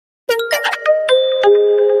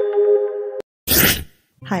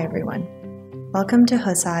Hi everyone. Welcome to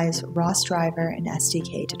Hesai's ROS driver and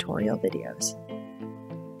SDK tutorial videos.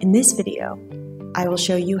 In this video, I will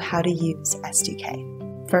show you how to use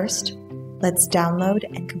SDK. First, let's download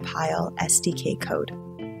and compile Sdk Code.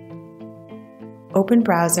 Open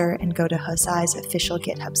browser and go to Hesai's official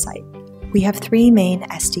GitHub site. We have three main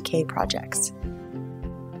SDK projects.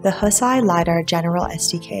 The Hesai Lidar General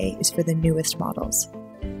SDK is for the newest models.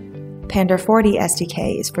 Pandar 40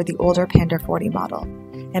 SDK is for the older Pandar 40 model,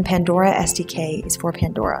 and Pandora SDK is for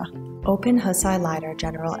Pandora. Open Hesai Lidar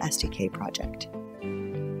General SDK project.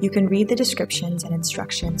 You can read the descriptions and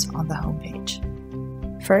instructions on the homepage.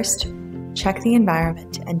 First, check the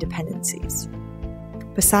environment and dependencies.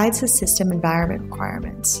 Besides the system environment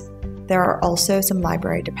requirements, there are also some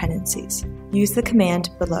library dependencies. Use the command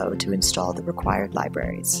below to install the required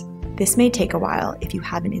libraries. This may take a while if you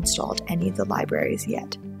haven't installed any of the libraries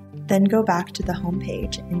yet. Then go back to the home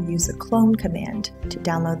page and use the clone command to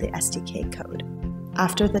download the SDK code.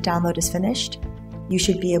 After the download is finished, you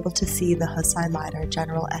should be able to see the Hesai Lidar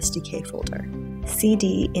General SDK folder.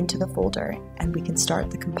 CD into the folder and we can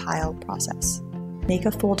start the compile process. Make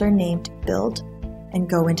a folder named build and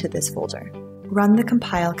go into this folder. Run the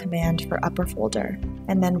compile command for upper folder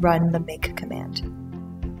and then run the make command.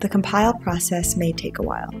 The compile process may take a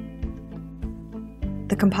while.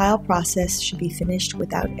 The compile process should be finished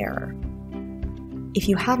without error. If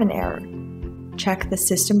you have an error, check the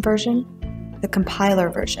system version, the compiler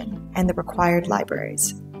version, and the required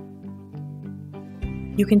libraries.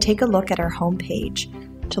 You can take a look at our home page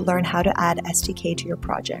to learn how to add SDK to your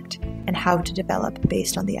project and how to develop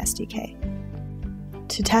based on the SDK.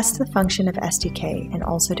 To test the function of SDK and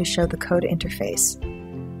also to show the code interface,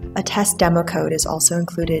 a test demo code is also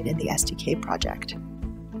included in the SDK project.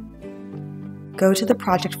 Go to the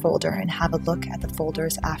project folder and have a look at the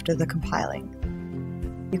folders after the compiling.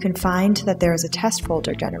 You can find that there is a test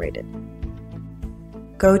folder generated.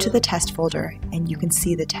 Go to the test folder and you can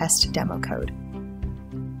see the test demo code.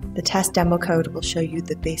 The test demo code will show you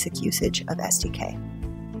the basic usage of SDK.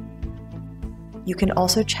 You can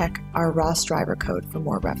also check our ROS driver code for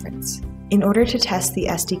more reference. In order to test the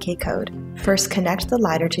SDK code, first connect the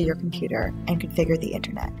lidar to your computer and configure the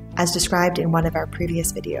internet, as described in one of our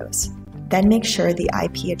previous videos. Then make sure the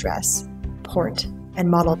IP address, port, and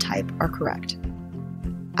model type are correct.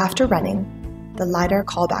 After running, the lidar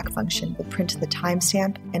callback function will print the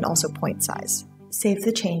timestamp and also point size. Save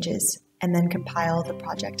the changes and then compile the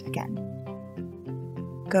project again.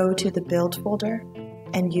 Go to the build folder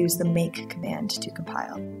and use the make command to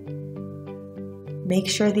compile. Make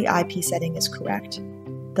sure the IP setting is correct,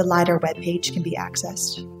 the lidar webpage can be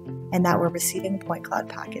accessed, and that we're receiving point cloud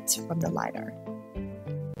packets from the lidar.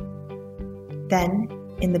 Then,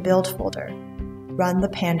 in the build folder, run the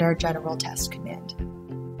Pandar general test command.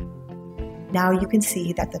 Now you can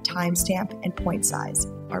see that the timestamp and point size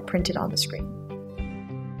are printed on the screen.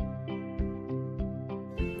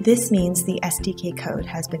 This means the SDK code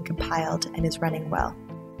has been compiled and is running well.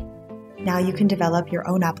 Now you can develop your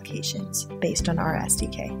own applications based on our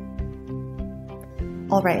SDK.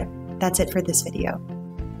 Alright, that's it for this video.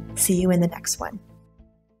 See you in the next one.